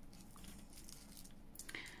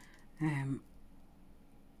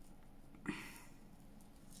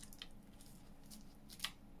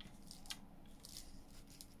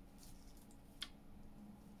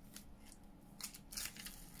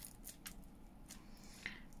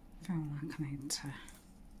 I feel like I need to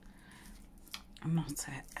knot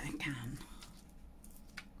it again.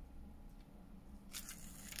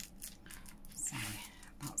 So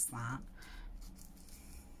that's that.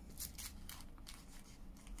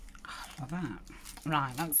 Oh, I love that.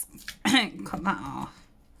 Right, let's cut that off.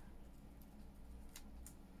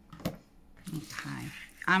 Okay,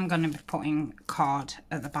 I'm going to be putting card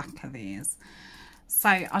at the back of these. So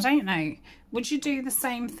I don't know, would you do the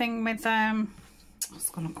same thing with I was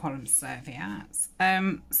going to call them serviettes,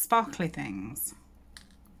 sparkly things,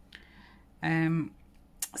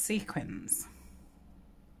 sequins,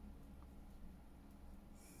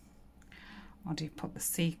 or do you put the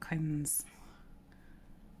sequins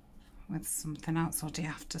with something else, or do you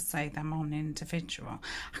have to sew them on individual?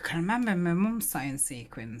 I can remember my mum sewing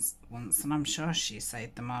sequins once, and I'm sure she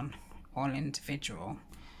sewed them on all individual,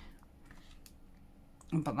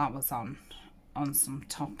 but that was on some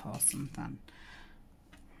top or something.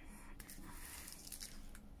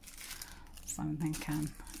 So I'm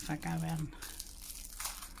thinking if I go in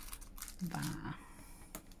there.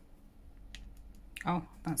 Oh,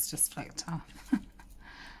 that's just flicked off.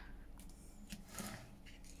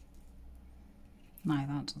 No,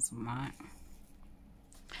 that doesn't work.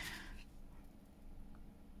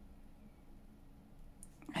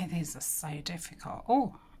 Oh, these are so difficult.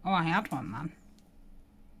 Oh, I had one then.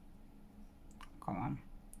 Go on.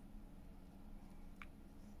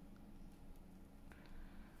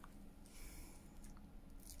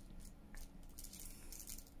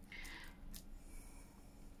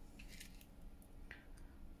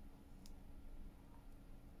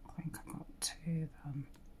 I think I got 2 then.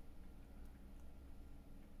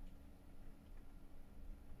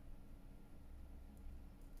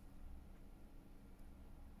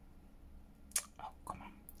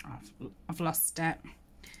 I've lost it.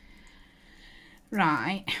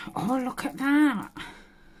 Right. Oh, look at that.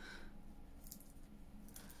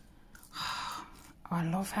 Oh, I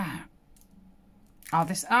love it. Oh,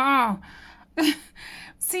 this. Oh.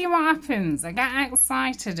 See what happens. I get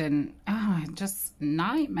excited and just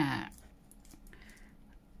nightmare.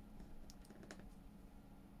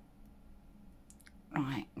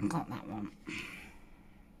 Right, got that one.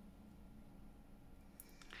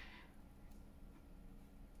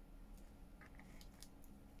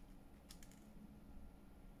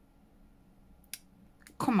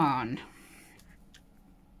 Come on.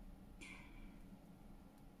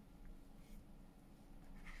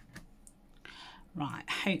 Right,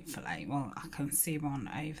 hopefully, well, I can see one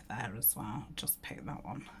over there as well. Just pick that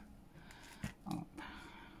one up.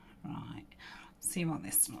 Right, see what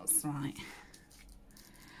this looks like.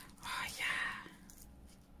 Oh, yeah.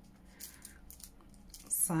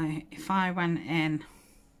 So, if I went in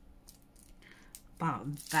about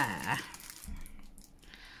there,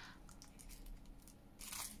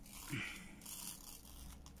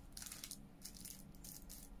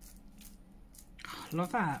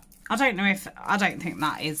 love it. I don't think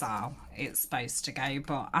that is how it's supposed to go,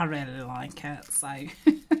 but I really like it, so I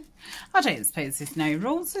don't suppose there's no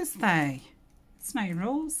rules, is there? There's no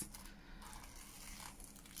rules.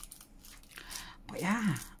 But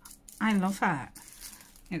yeah, I love it.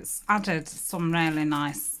 It's added some really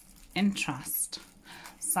nice interest.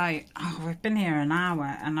 So, oh, we've been here an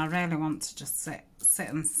hour and I really want to just sit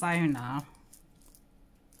and sew now.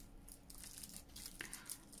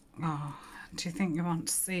 Oh, do you think you want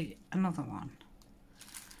to see another one?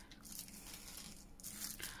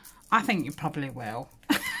 I think you probably will.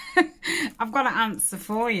 I've got an answer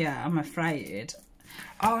for you, I'm afraid.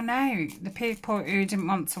 Oh no, the people who didn't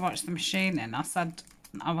want to watch the machining, I said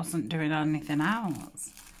I wasn't doing anything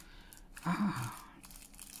else. Oh.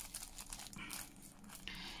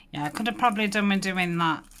 Yeah, I could have probably done with doing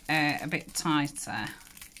that a bit tighter,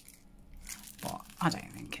 but I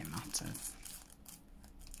don't think it matters.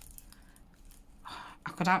 I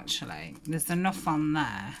could actually, there's enough on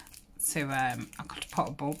there to, I could put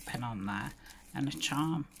a bulb pin on there and a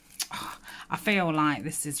charm. Oh, I feel like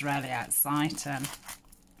this is really exciting.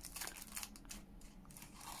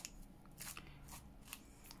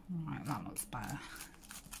 Right, that looks better.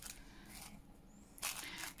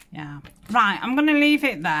 Yeah. Right, I'm going to leave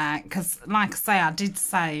it there because, like I say, I did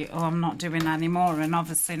say, oh, I'm not doing any more, and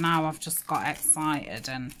obviously now I've just got excited.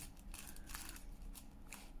 And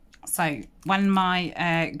so when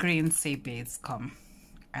my green sea beads come,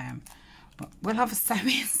 we'll have a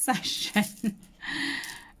sewing session.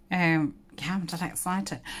 Yeah, I'm dead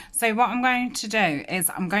excited. So what I'm going to do is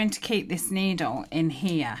I'm going to keep this needle in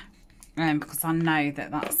here, because I know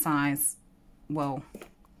that size will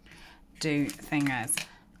do thingers.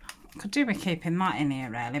 Could do with keeping that in here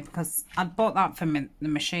really, because I bought that for the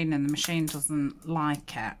machine and the machine doesn't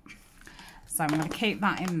like it. So I'm going to keep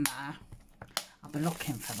that in there. I'll be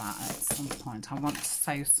looking for that at some point. I want to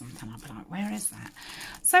sew something. I'll be like, where is that?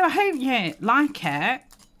 So I hope you like it.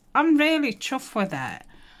 I'm really chuffed with it.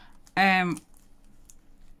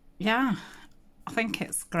 Yeah, I think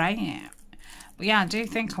it's great. But yeah, I do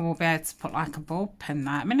think I will be able to put like a bulb pin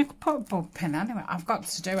there. I mean, I could put a bulb pin anyway. I've got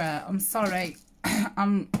to do it. I'm sorry.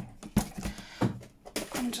 I'm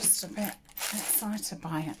just a bit excited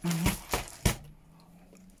by it now.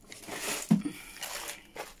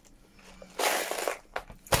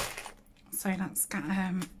 So let's get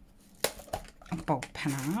a bulb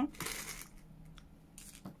pin out.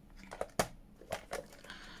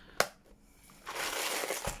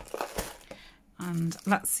 And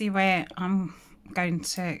let's see where I'm going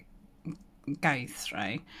to go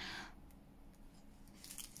through.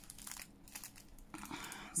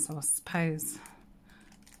 So I suppose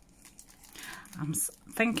I'm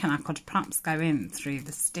thinking I could perhaps go in through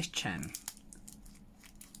the stitching,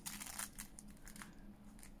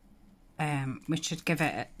 which would give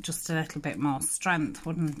it just a little bit more strength,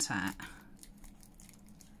 wouldn't it?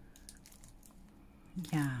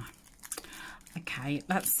 Yeah. Okay,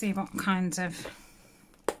 let's see what kind of...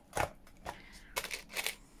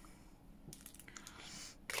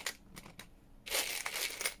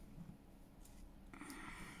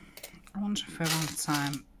 I wonder if we want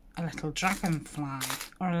a little dragonfly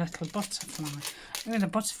or a little butterfly. Maybe the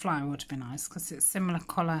butterfly would be nice because it's similar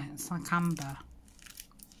colour. It's like amber.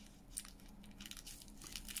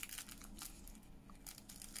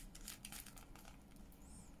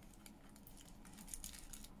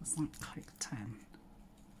 It's like click 10.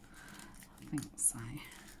 I think so. I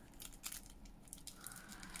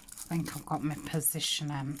think I've got my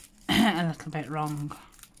positioning a little bit wrong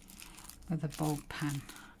with the bulb pen.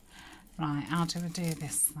 Right, how do we do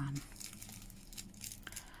this then?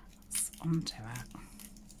 Let's undo it.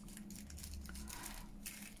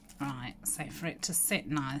 Right, so for it to sit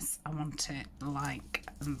nice, I want it like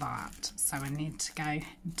that. So I need to go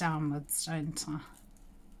downwards, don't I?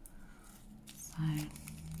 So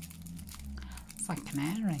it's like an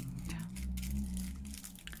earring.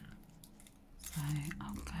 So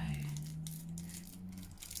I'll go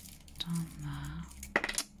down there.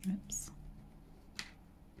 Oops.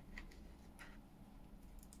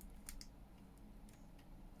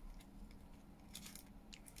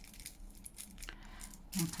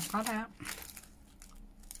 think I've got it.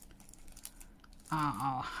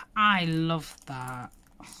 Oh, I love that.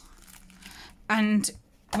 And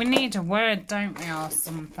we need a word, don't we, or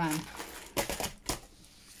something?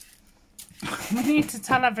 We need to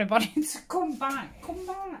tell everybody to come back. Come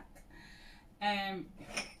back.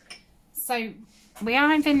 So we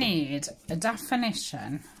either need a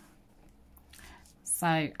definition. So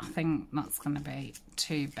I think that's going to be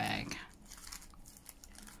too big.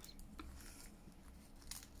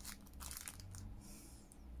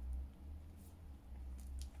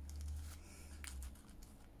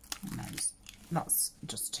 No, that's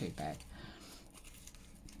just too big.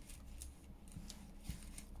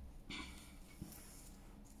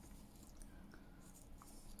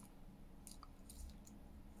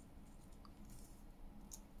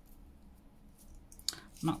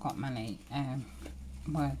 Not got many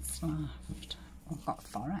words left. I've got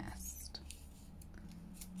forest.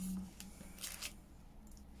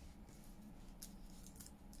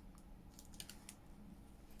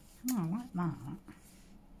 Oh, I like that.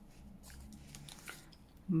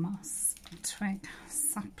 Moss, twig,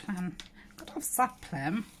 sapling. Could have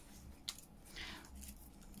sapling.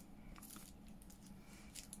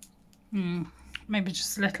 Maybe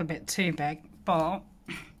just a little bit too big, but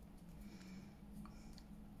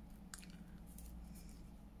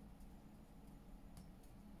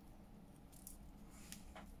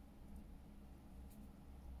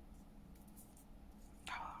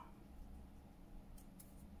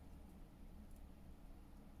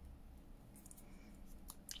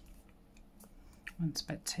it's a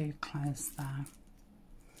bit too close there.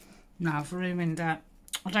 No, I've ruined it.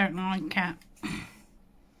 I don't like it.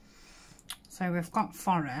 So we've got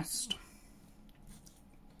forest.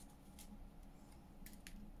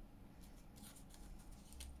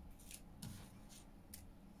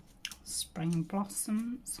 Spring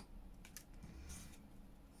blossoms.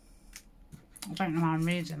 I don't know why I'm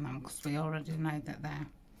reading them because we already know that they're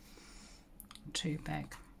too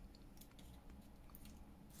big.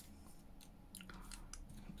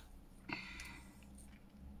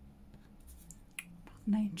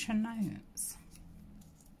 Nature notes.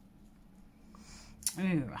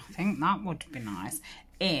 Ooh, I think that would be nice.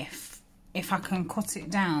 If I can cut it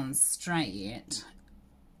down straight,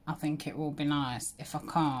 I think it will be nice. If I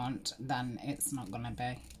can't, then it's not gonna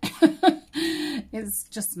be. It's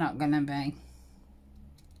just not gonna be.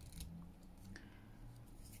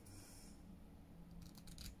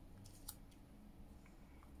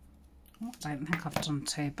 Oh, I don't think I've done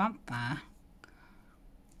too bad there.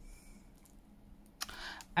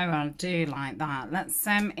 Oh, I do like that. Let's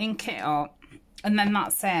ink it up, and then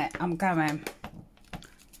that's it. I'm going.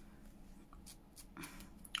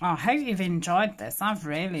 Oh, I hope you've enjoyed this. I've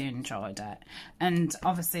really enjoyed it, and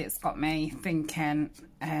obviously it's got me thinking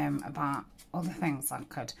about other things I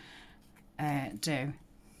could do.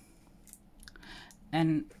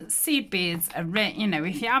 And seed beads are you know,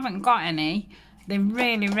 if you haven't got any, they're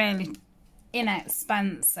really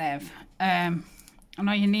inexpensive. And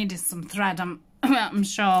all you need is some thread. I'm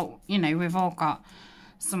sure, you know, we've all got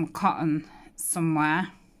some cotton somewhere,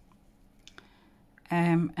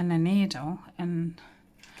 and a needle, and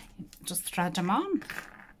just thread them on.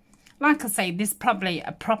 Like I say, there's probably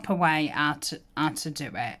a proper way how to do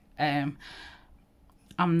it.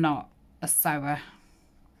 I'm not a sewer,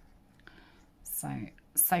 so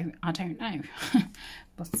I don't know.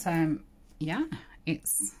 But yeah,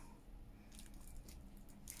 it's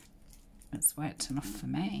worked enough for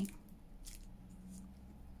me.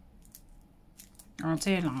 I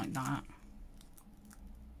do like that.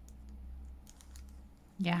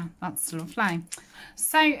 Yeah, that's lovely.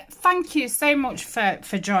 So thank you so much for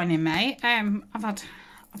joining me. I've had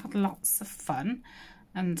lots of fun,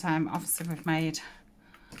 and obviously we made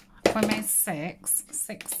six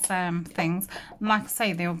things. And like I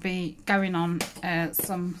say, they'll be going on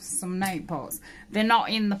some notebooks. They're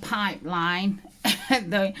not in the pipeline.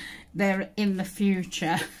 they're in the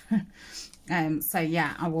future. So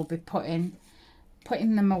yeah, I will be putting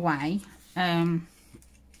them away.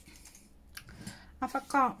 Have I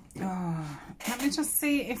got, let me just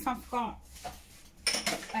see if I've got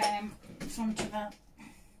front of that.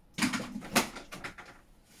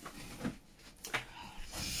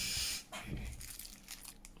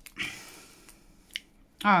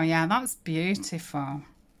 Oh yeah, that's beautiful.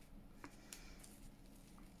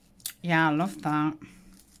 Yeah, I love that.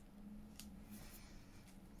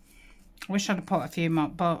 Wish I'd have put a few more,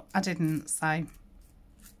 but I didn't, so.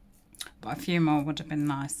 But a few more would have been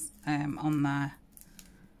nice on there.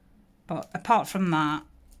 But apart from that,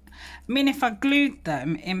 I mean, if I glued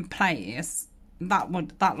them in place, that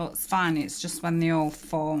looks fine. It's just when they all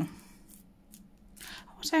fall.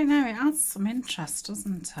 Oh, I don't know, it adds some interest,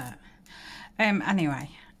 doesn't it?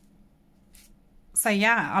 Anyway, so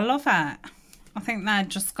yeah, I love it. I think they're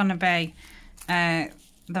just going to be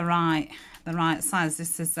the right size.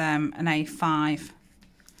 This is an A5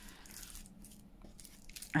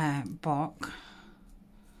 book.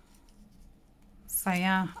 So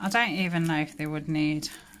yeah, I don't even know if they would need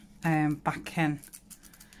backing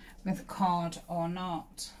with card or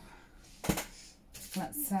not.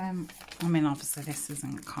 Let's I mean, obviously this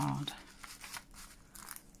isn't card.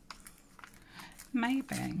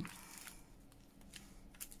 Maybe.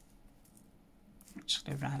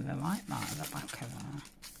 Actually really like that at the back of there.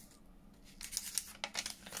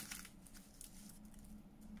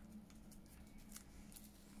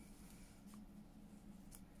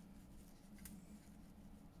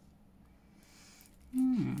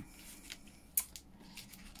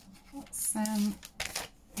 What's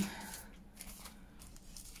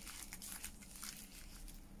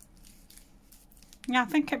yeah, I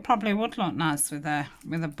think it probably would look nice with a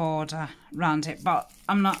border around it, but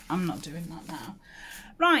I'm not doing that now.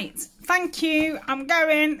 Right, thank you. I'm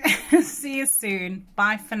going. See you soon.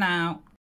 Bye for now.